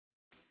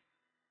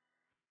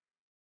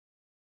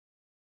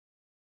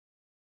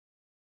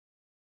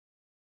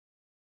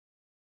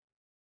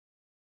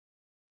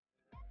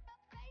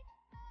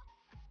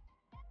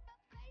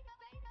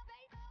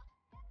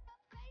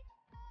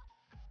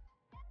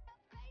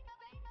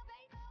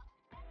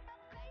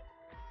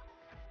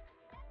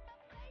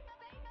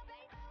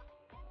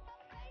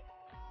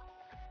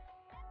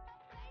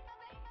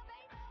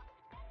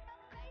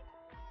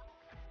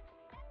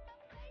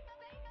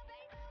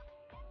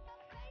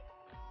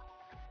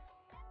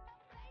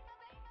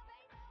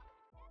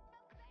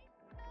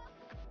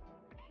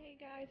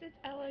guys, it's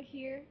Ella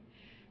here.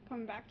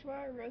 Coming back to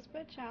our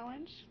Rosebud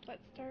challenge.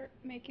 Let's start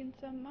making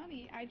some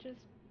money. I just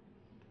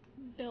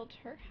built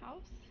her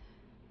house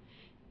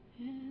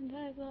and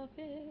I love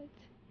it.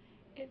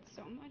 It's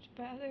so much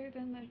better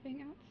than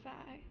living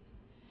outside.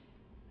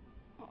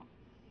 Well,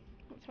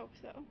 let's hope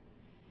so.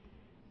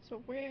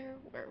 So where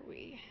were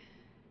we?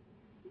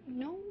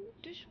 No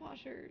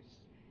dishwashers.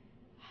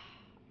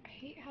 I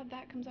hate how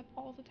that comes up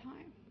all the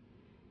time.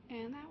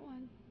 And that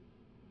one.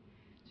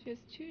 She has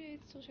 2 days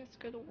till she has to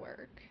go to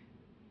work.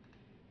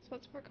 So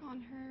let's work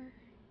on her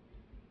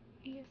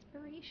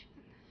aspiration.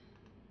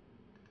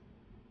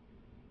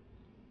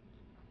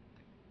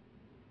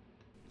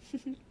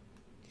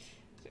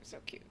 They're so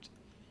cute.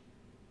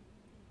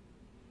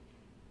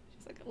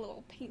 She's like a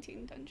little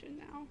painting dungeon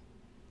now.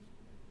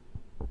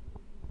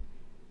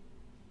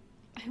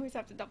 I always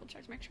have to double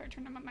check to make sure I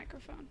turn on my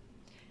microphone.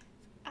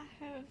 I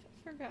have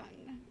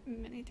forgotten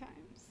many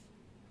times.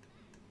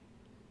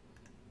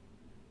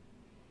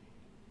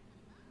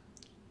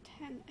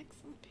 10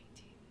 excellent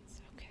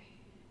paintings. Okay.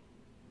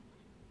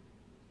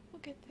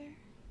 We'll get there.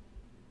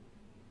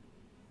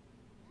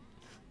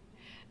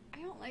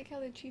 I don't like how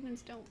the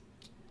achievements don't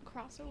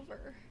cross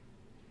over.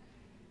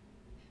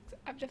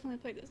 I've definitely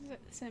played The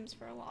Sims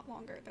for a lot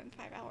longer than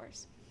 5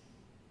 hours.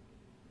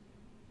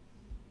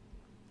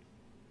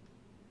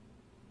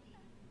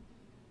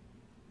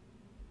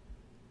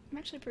 I'm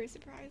actually pretty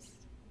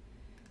surprised.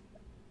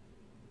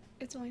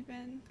 It's only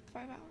been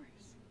 5 hours.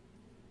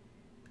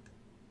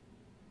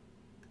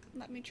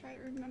 Let me try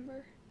to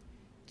remember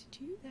to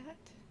do that.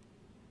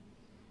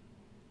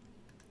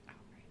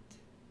 Alright.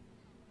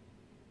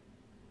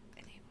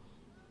 Enable.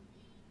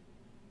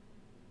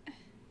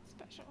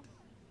 Special.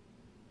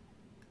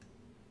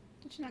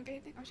 Did she not get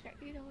anything? Oh, she got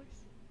 $80.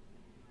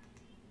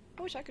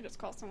 I wish I could just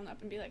call someone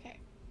up and be like, hey,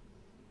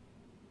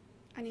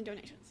 I need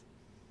donations.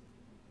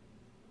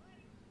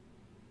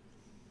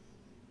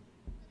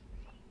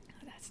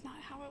 That's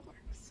not how it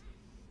works.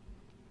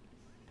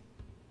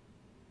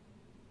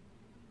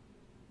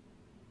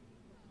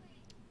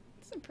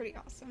 It's a pretty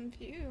awesome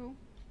view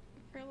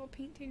for a little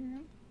painting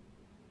room.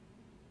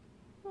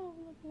 Oh,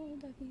 look at little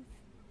duckies.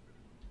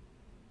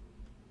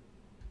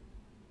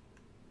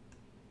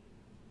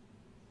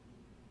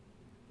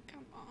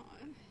 Come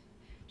on.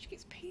 She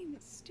keeps painting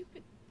this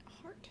stupid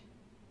heart.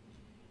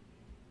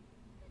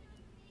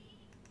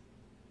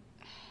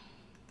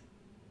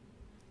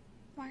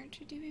 Why aren't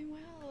you doing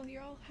well?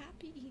 You're all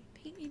happy.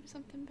 Paint me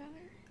something better.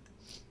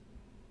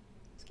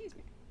 Excuse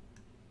me.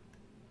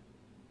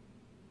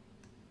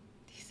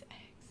 These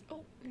eggs.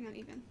 Oh, they're not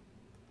even.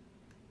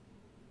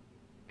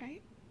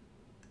 Right?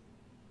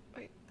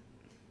 Wait.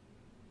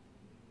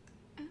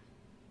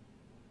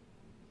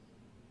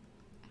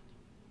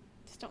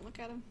 Just don't look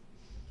at them.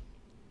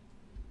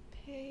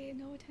 Pay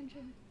no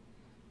attention.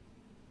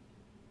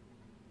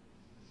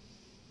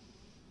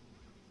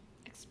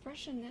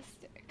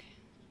 Expressionistic.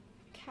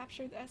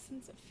 Capture the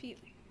essence of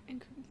feeling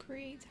and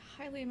create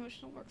highly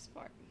emotional works of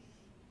art.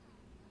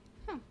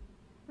 Huh.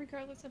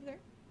 Regardless of their...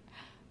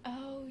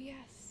 Oh,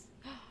 yes.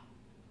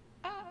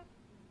 Ah!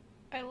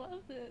 I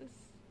love this.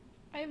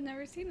 I have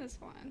never seen this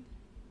one.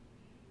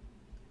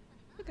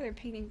 Look at her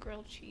painting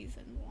grilled cheese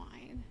and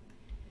wine.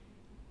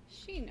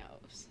 She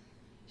knows.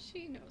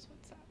 She knows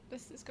what's up.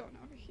 This is going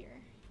over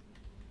here.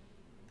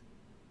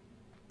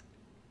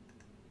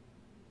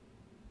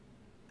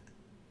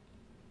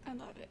 I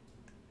love it.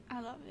 I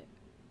love it.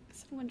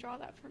 Someone draw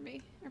that for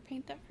me, or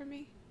paint that for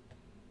me.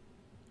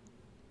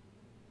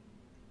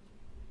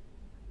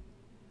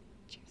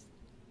 Cheers.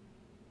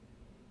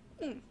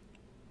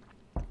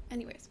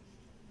 Anyways.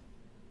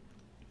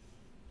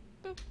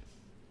 Boop.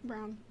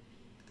 Brown.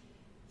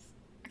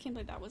 I can't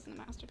believe that wasn't a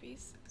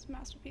masterpiece. It's a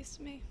masterpiece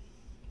to me.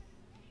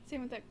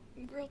 Same with that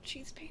grilled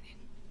cheese painting.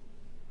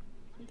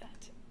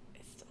 That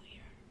is still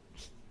here.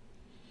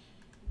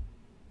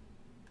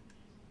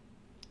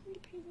 You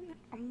painting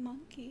a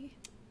monkey.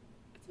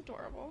 It's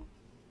adorable.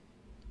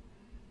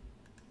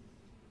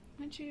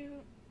 Why don't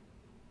you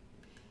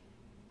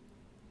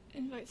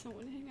invite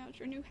someone to hang out at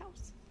your new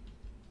house?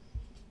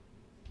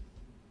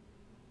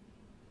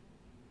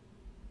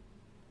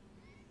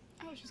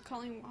 I was just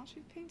calling while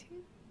she's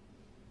painting.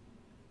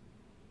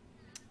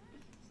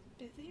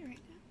 Busy right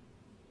now.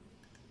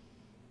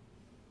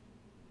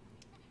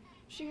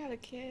 If she had a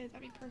kid,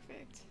 that'd be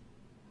perfect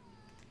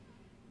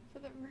for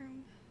the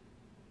room.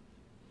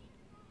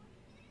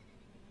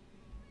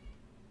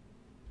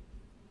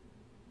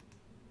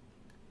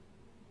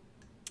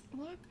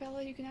 Look,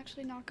 Bella, you can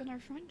actually knock on our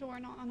front door,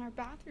 not on our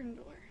bathroom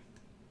door.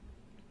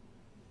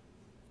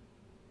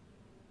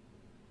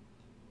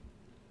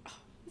 Oh,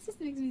 this just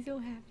makes me so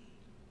happy.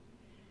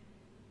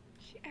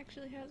 She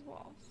actually has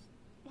walls.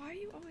 Why are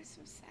you always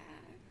so sad?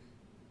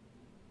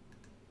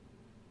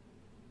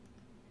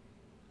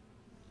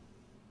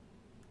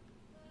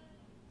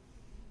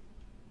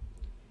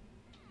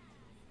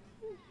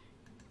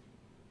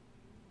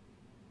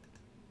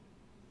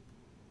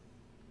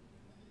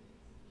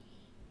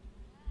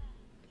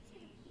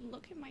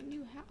 Look at my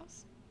new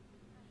house.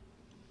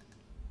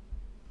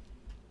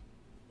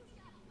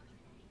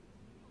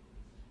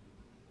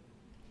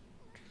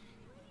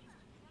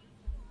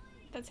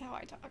 That's how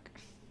I talk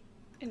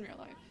in real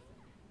life.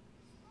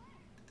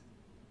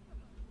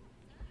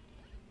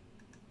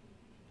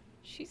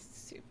 She's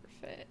super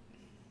fit.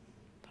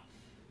 Buff.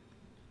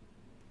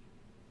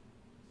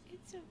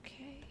 It's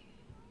okay.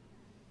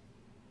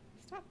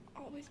 Stop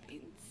always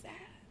being sad.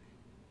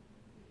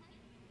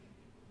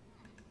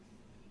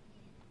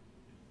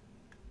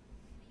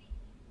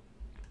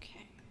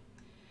 Okay.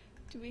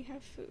 Do we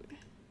have food?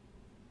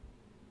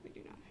 We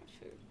do not have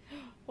food.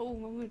 Oh,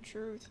 moment of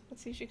truth.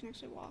 Let's see if she can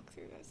actually walk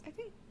through this. I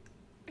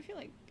feel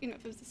like, you know,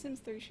 if it was The Sims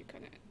 3, she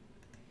couldn't.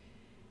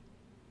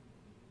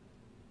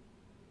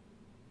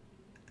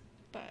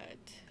 But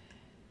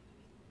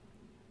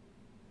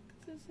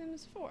The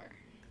Sims 4.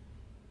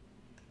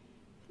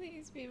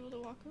 Please be able to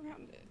walk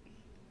around it.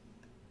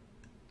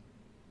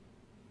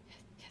 Yes,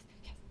 yes,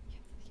 yes, yes,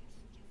 yes, yes,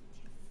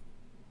 yes.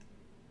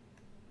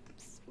 I'm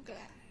so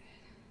glad.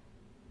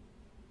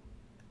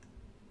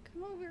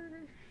 Come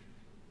over.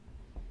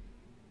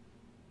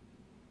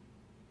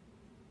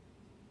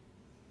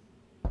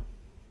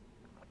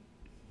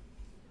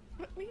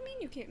 What do you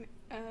mean you can't?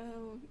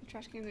 Oh,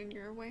 trash can in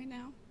your way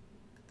now?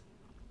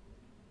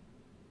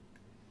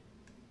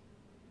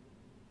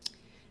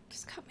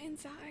 Just come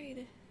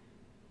inside.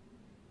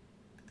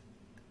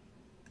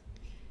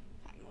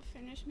 Fine, we'll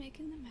finish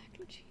making the mac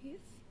and cheese.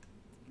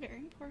 It's very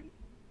important.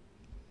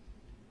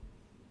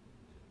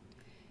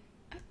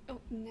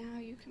 Oh, now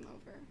you come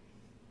over.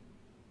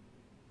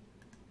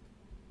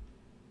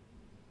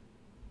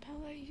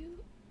 Bella,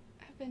 you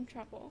have been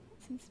trouble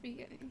since the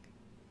beginning.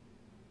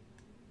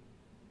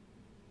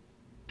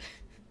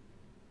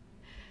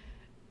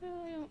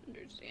 I don't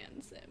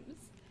understand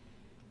Sims.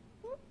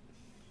 Whoop.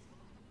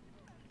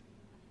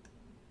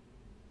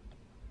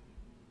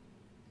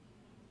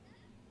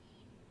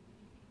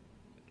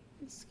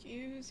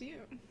 Excuse you.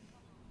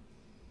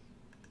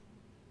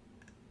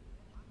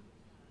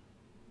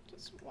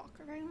 Just walk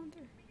around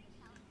her.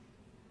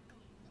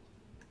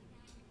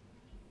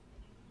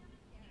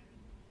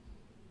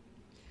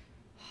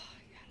 Oh,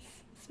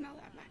 yes. Smell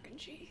that mac and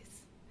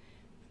cheese.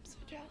 I'm so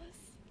jealous.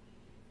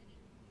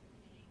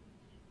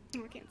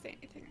 Oh, I can't say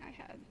anything. I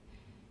had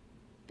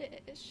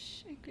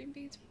fish and green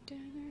beans for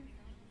dinner.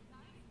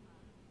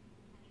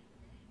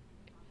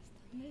 It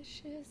was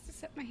delicious,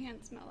 except my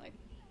hands smell like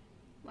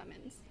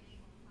lemons.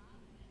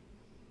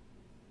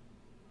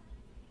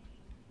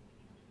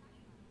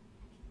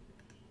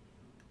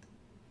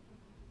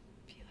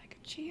 Feel like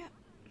a champ.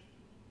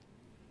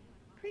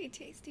 Pretty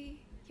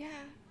tasty.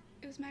 Yeah,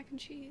 it was mac and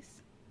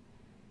cheese.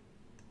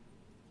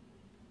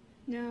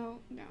 No,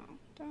 no,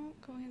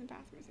 don't go in the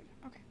bathroom.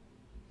 Okay.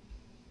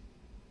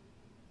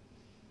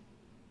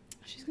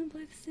 She's gonna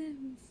play The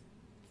Sims.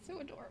 So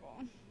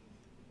adorable.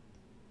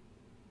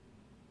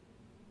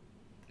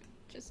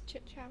 Just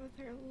chit chat with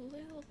her a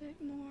little bit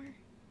more.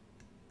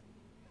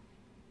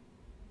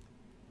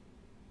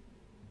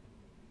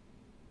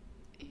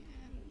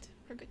 And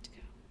we're good to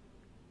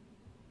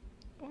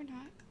go. Or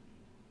not.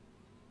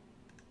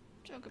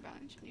 Joke about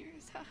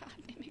engineers. Haha,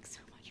 they make so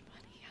much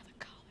money out of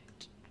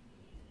college.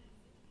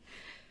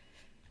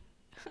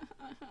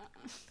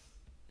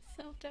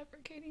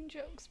 Self-deprecating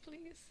jokes,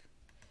 please.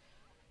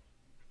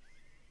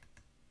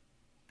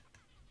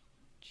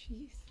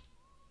 Jeez.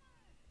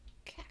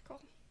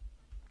 Cackle.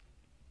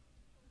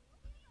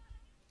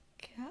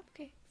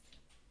 Cupcakes.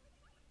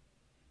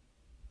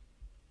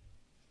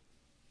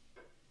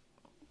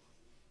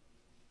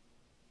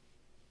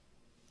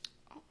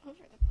 All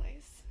over the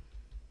place.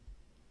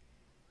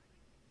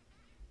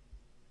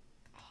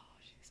 Oh,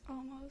 she's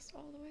almost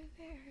all the way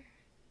there.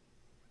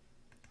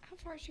 How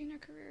far is she in her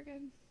career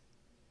again?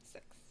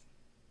 6.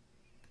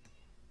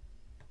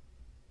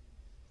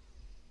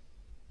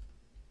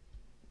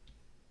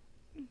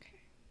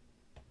 Okay.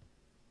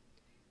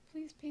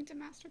 Please paint a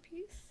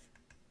masterpiece.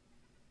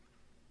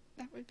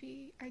 That would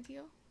be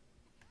ideal.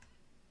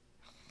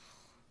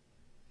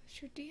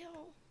 What's your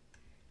deal?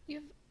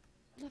 You have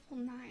level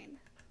 9.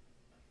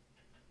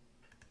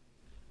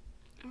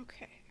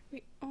 Okay,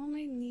 we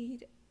only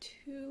need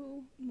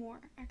 2 more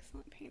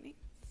excellent paintings.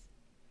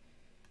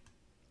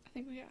 I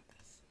think we got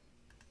this.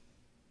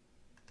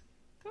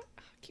 Oh,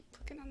 I'll keep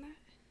clicking on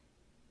that.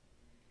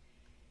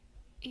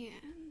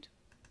 And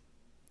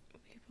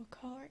we will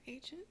call our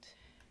agent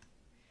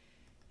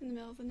in the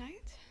middle of the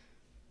night.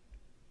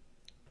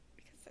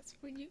 Because that's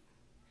what we do.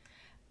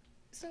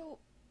 So,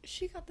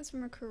 she got this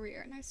from her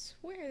career, and I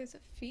swear there's a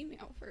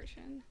female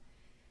version.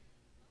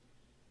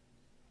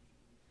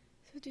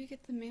 So do you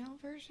get the male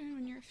version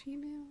when you're a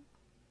female?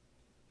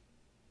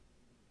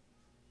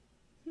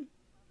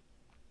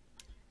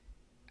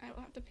 I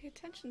will have to pay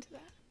attention to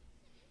that.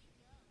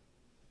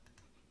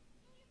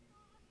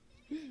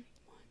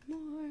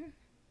 One more.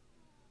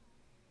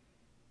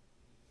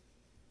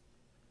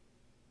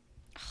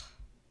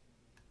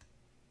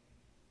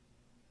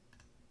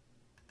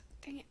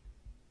 Dang it.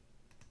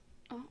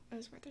 Oh, it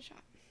was worth a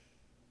shot.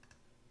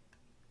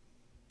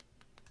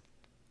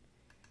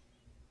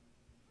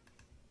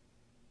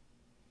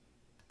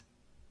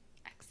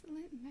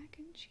 Excellent mac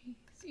and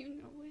cheese, you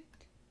know it.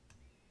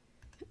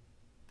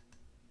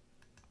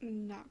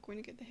 I'm not going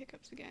to get the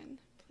hiccups again.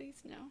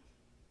 Please, no.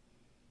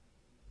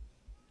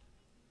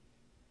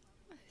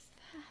 What is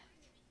that?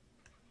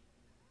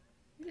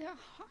 Is it a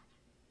hot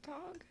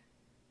dog?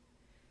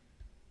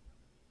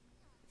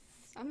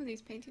 Some of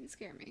these paintings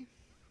scare me.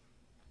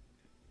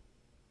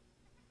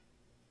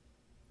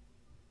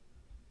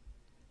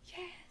 Yes!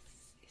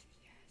 Yes,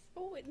 yes.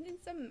 Oh, and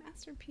it's a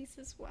masterpiece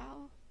as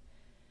well.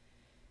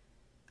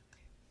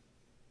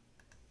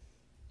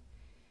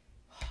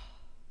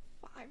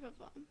 5 of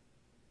them.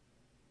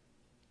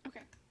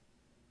 Okay.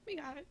 We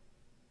got it.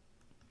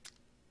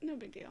 No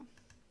big deal.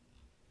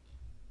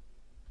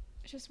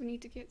 It's just we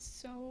need to get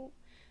so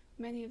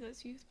many of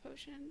those youth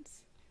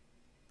potions.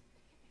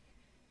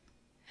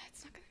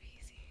 It's not gonna be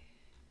easy.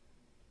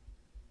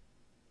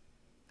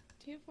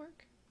 Do you have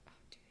work? Oh,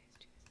 2 days,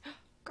 2 days.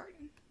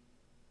 Garden.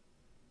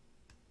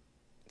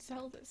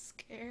 Sell this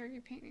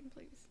scary painting,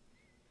 please.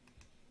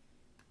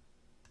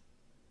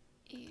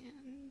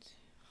 And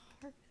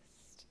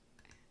harvest.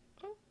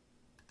 Oh,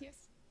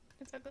 yes,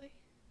 it's ugly.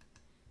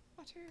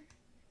 Water.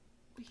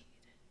 Weed.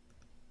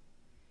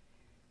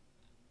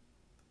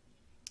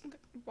 Okay,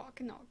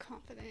 walking all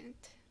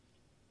confident.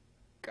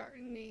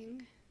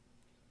 Gardening.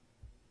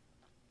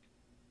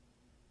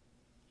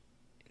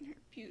 In her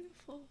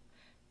beautiful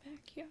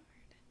backyard.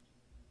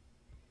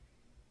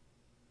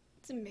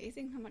 It's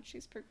amazing how much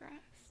she's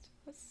progressed.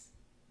 Let's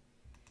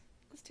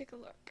take a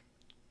look.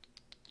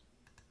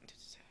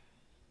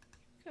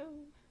 Go.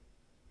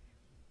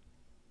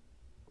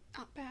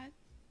 Not bad.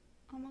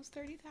 Almost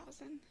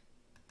 30,000.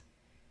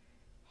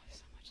 Oh, there's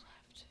so much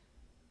left.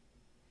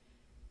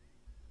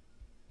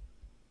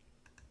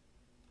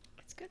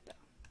 It's good though.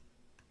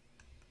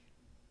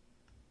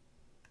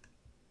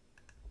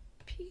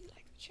 Pee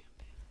like a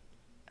champion.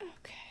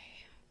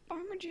 Okay.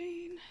 Farmer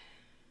Jane.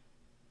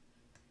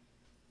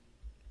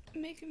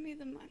 Making me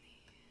the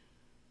money.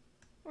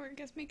 Or I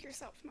guess make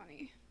yourself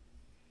money.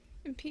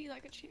 And pee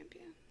like a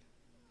champion.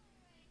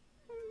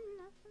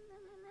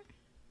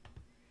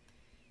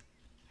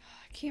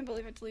 I can't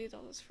believe I deleted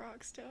all those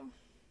frogs still.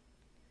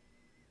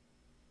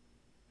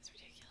 That's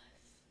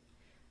ridiculous.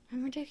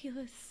 I'm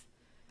ridiculous.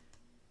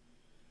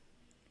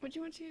 What do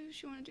you want to do?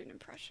 She want to do an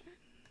impression,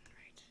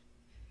 right?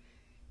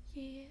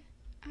 Yeah,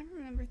 I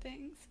remember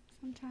things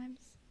sometimes,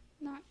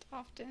 not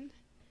often.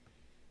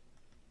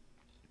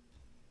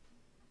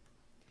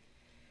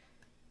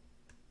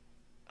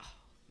 Oh,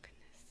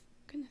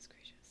 goodness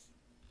gracious.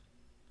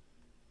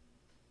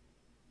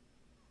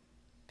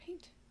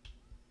 Paint.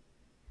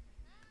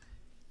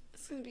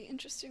 It's gonna be an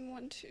interesting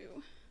one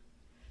to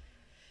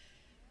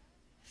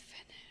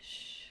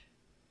finish.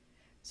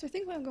 So I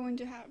think what I'm going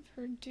to have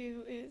her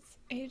do is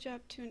age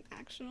up to an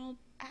actual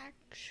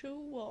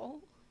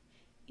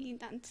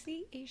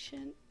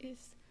enunciation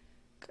is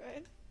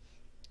good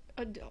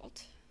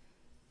adult,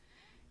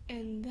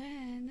 and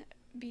then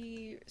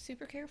be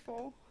super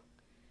careful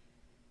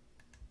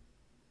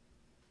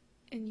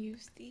and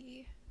use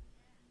the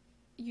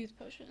youth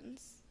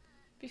potions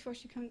before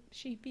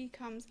she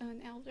becomes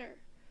an elder.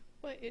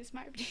 What is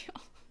my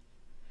deal?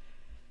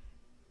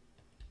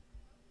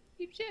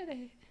 You did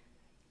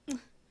it.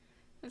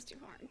 That's too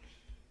hard.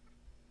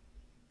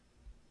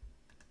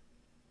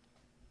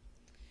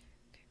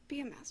 Okay,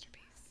 be a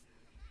masterpiece.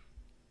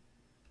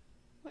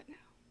 What now?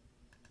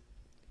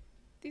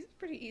 These are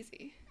pretty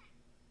easy.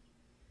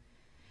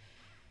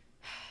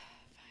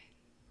 Fine.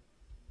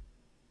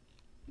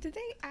 Did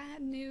they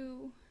add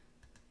new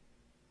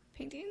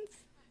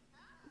paintings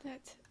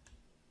that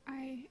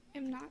I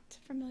am not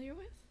familiar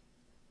with?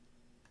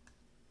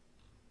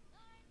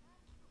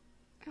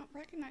 I don't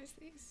recognize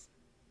these.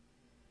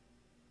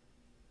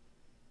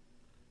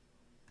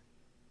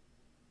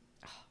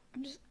 Oh,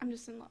 I'm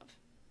just in love.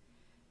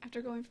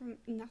 After going from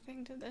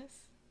nothing to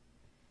this.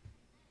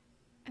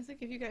 As I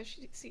give you guys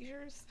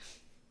seizures.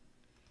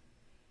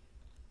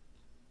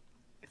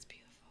 It's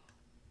beautiful.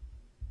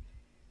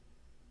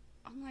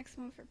 Unlike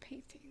some of her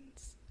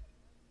paintings.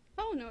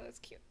 Oh no, that's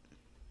cute.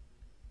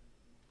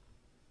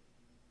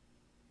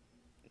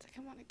 It's like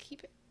I want to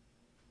keep it.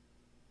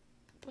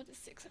 But it's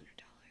 $600.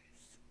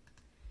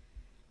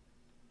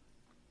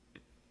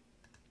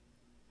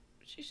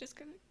 She's just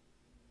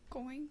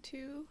going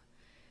to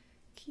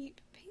keep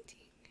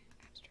painting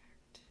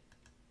abstract.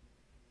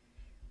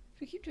 If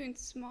we keep doing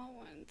small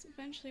ones,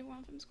 eventually one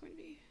of them is going to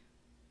be.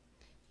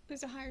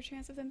 There's a higher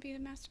chance of them being a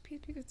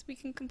masterpiece because we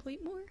can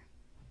complete more.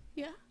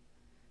 Yeah.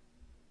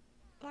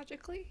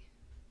 Logically.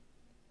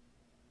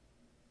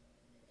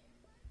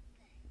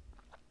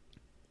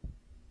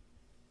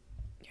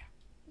 Yeah.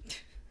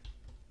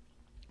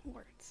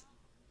 Words.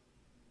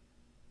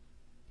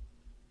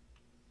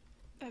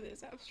 That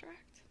is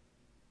abstract.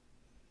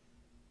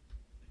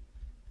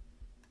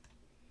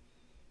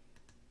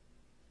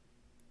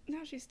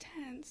 Now she's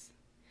tense.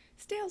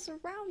 Stale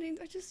surroundings.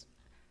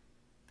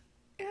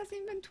 It hasn't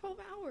even been 12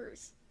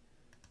 hours.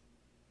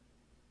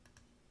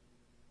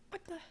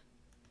 What the?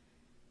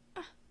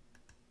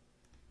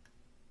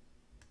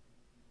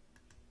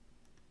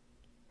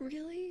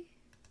 Really?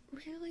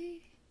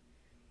 Really?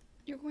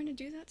 You're going to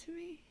do that to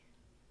me?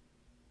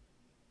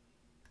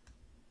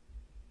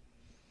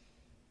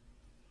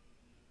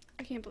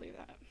 can't believe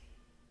that.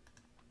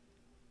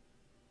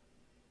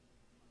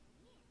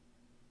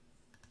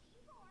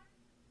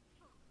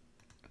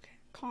 Okay,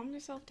 calm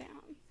yourself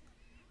down,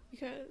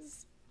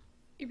 because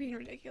you're being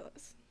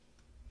ridiculous.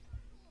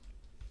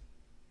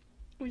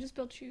 We just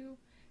built you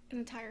an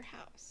entire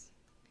house.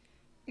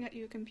 We got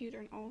you a computer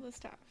and all this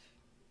stuff.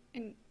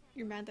 And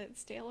you're mad that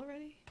it's stale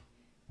already?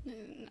 No.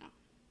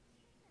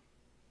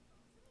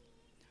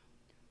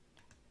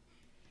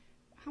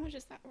 How much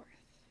is that worth?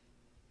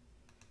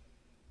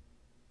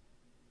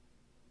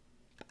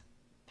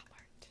 Pop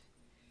art.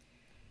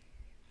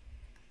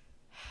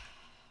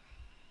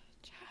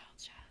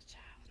 Child.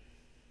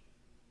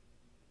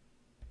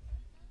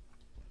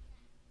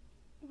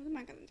 What am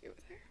I gonna do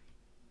with her?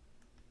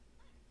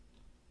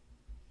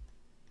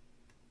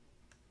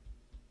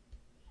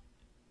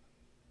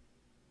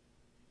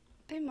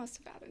 They must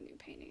have added new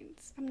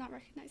paintings. I'm not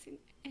recognizing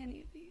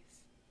any of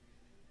these.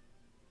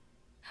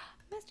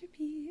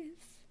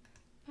 Masterpiece!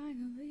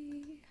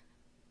 Finally.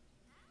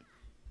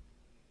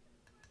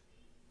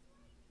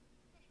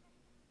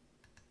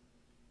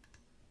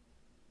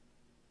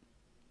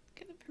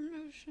 Get a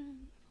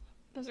promotion.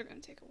 Those are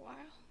gonna take a while.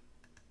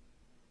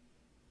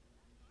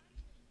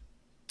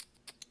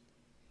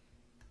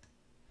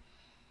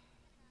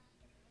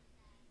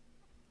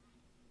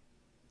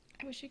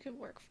 I wish you could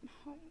work from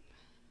home.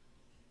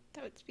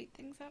 That would speed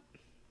things up.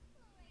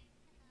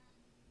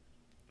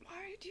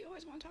 Why do you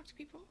always want to talk to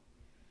people?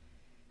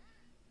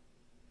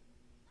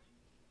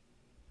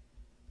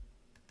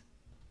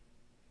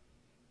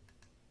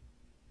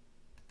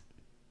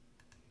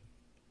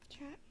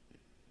 Chat.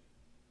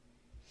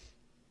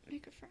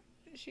 Make a friend.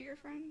 Is she your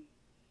friend?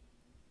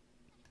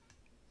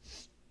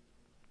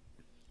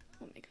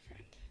 We'll make a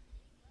friend.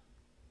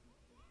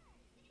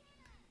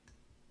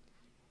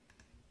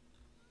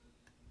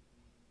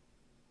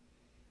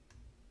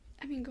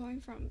 I mean, going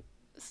from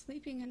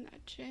sleeping in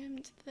that gym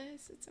to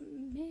this, it's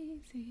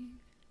amazing.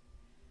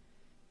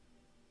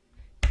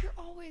 You're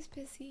always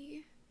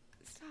busy.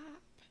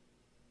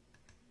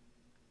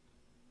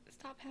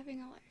 Stop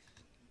having a life.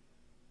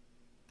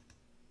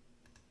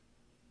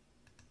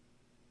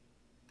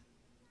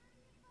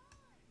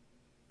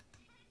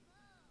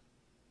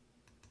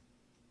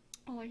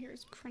 All I hear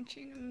is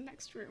crunching in the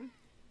next room.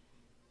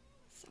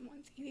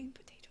 Someone's eating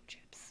potato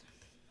chips.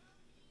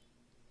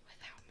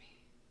 Without me.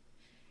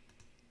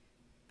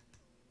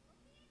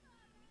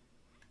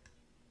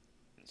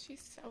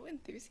 She's so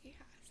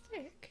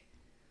enthusiastic.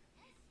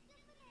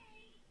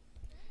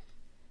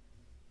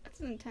 That's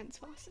an intense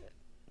faucet.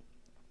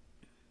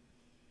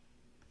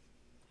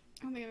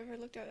 I don't think I've ever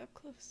looked at it up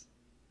close.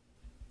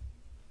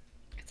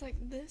 It's like,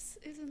 this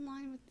is in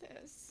line with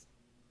this.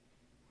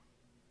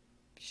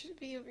 It should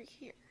be over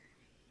here.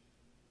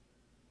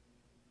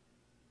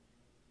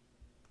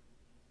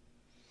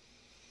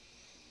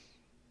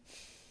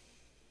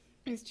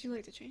 It's too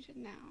late to change it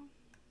now,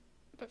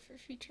 but for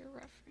future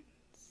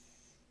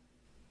reference.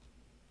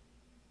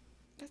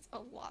 That's a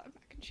lot of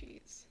mac and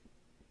cheese.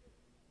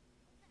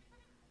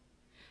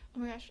 Oh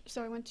my gosh,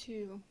 so I went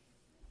to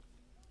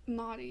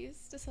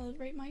Maudie's to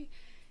celebrate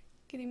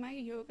getting my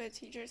yoga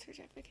teacher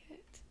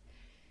certificate.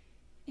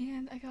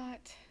 And I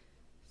got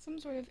some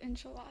sort of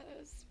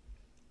enchiladas.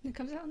 And it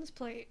comes out on this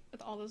plate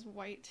with all this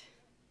white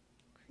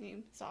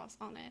cream sauce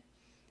on it.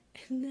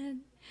 And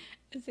then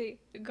as a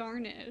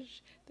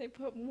garnish, they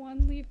put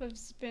 1 leaf of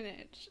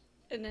spinach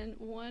and then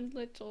 1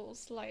 little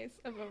slice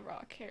of a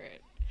raw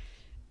carrot.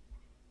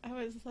 I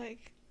was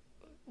like,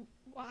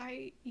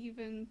 why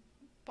even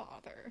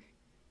bother?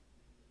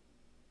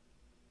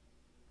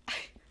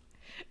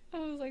 I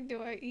was like,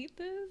 do I eat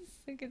this?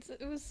 Like,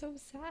 it was so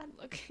sad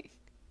looking.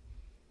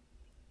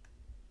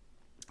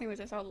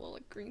 Anyways, I saw the little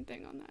green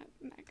thing on that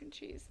mac and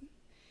cheese.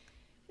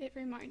 It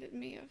reminded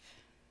me of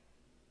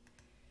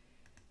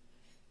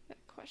that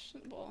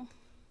questionable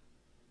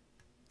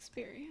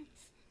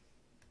experience.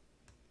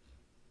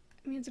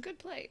 I mean, it's a good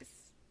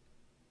place.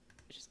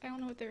 It's just, I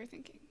don't know what they were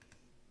thinking.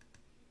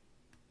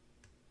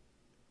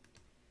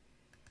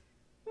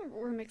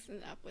 We're mixing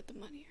it up with the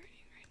money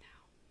earning right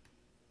now.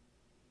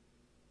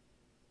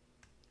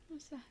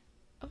 What's that?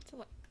 Oh, it's a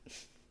light.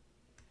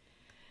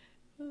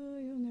 Oh,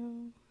 you'll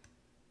know.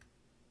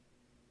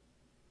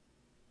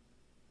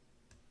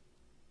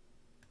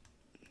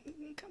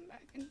 Come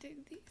back and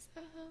dig these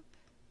up.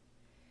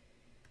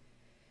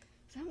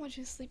 I don't want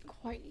you to sleep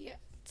quite yet.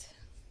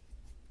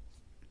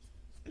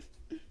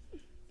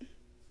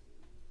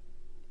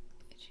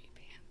 Itchy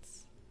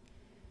pants.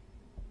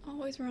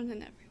 Always running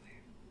everywhere.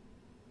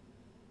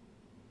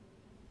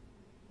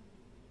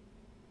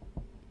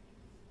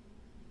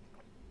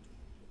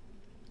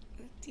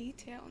 The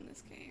detail in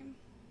this game.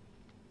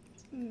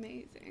 It's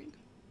amazing.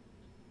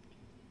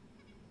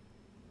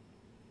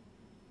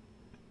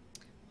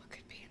 What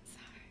could be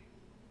inside?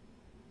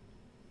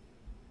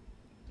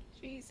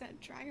 Jeez, that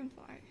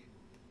dragonfly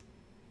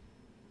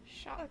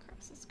shot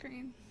across the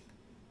screen.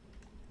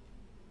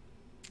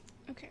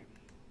 Okay.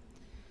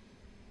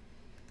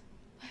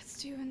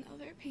 Let's do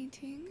another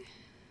painting.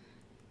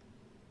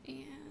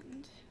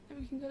 And then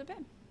we can go to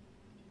bed.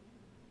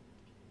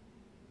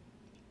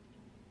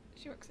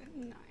 She works at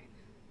 9.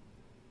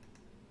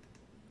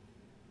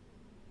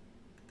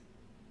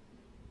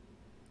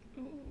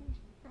 Ooh,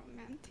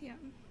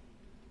 romantium.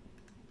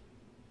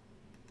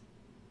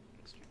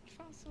 Extract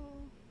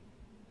fossil.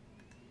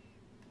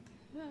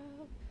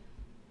 Up.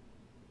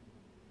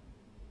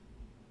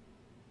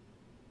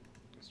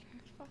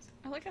 Extract fossil.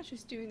 I like how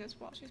she's doing this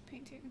while she's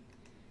painting.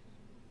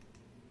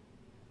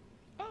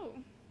 Oh!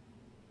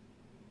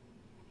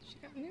 She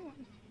got a new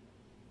one.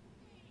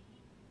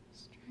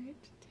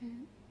 Striped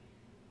 10,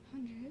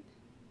 100,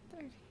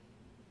 30,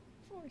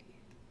 40.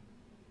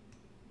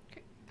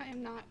 Okay, I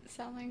am not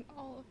selling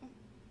all of them.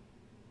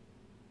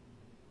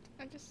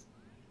 I just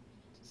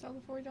sell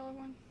the $40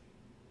 one.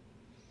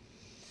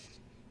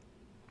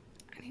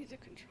 I need to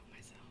control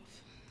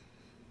myself.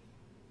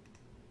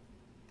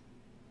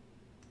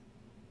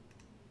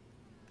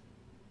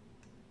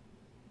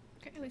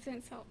 Okay, at least I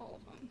didn't sell all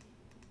of them.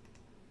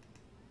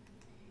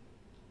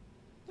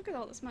 Look at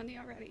all this money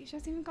already. She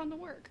hasn't even gone to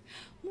work.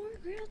 More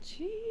grilled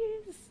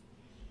cheese.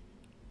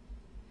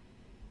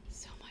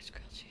 So much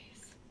grilled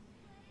cheese.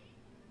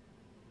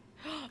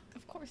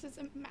 Of course it's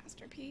a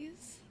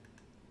masterpiece.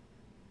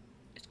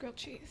 It's grilled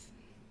cheese.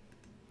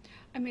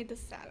 I made the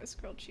saddest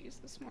grilled cheese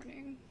this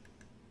morning.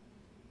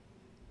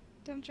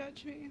 Don't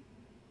judge me.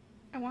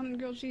 I wanted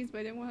grilled cheese, but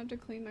I didn't want to have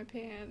to clean my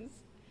pans.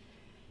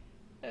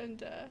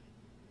 And,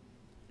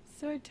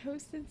 so I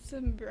toasted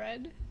some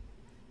bread.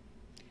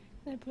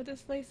 I put a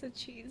slice of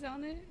cheese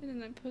on it, and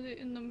then I put it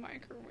in the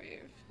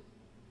microwave.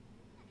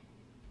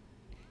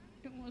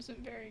 It wasn't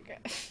very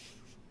good.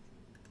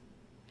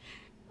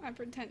 I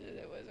pretended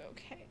it was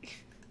okay.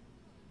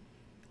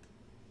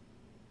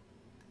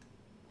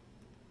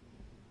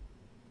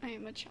 I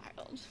am a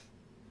child.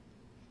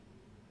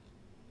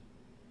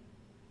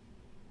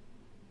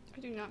 I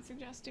do not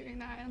suggest doing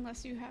that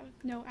unless you have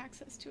no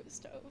access to a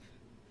stove.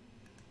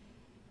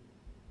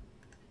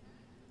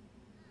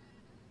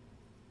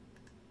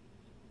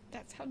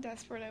 That's how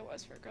desperate I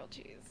was for grilled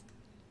cheese.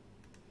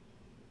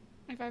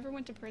 If I ever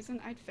went to prison,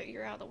 I'd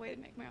figure out a way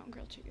to make my own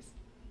grilled cheese.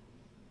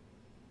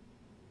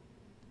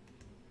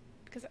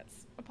 Because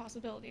that's a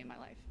possibility in my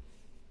life.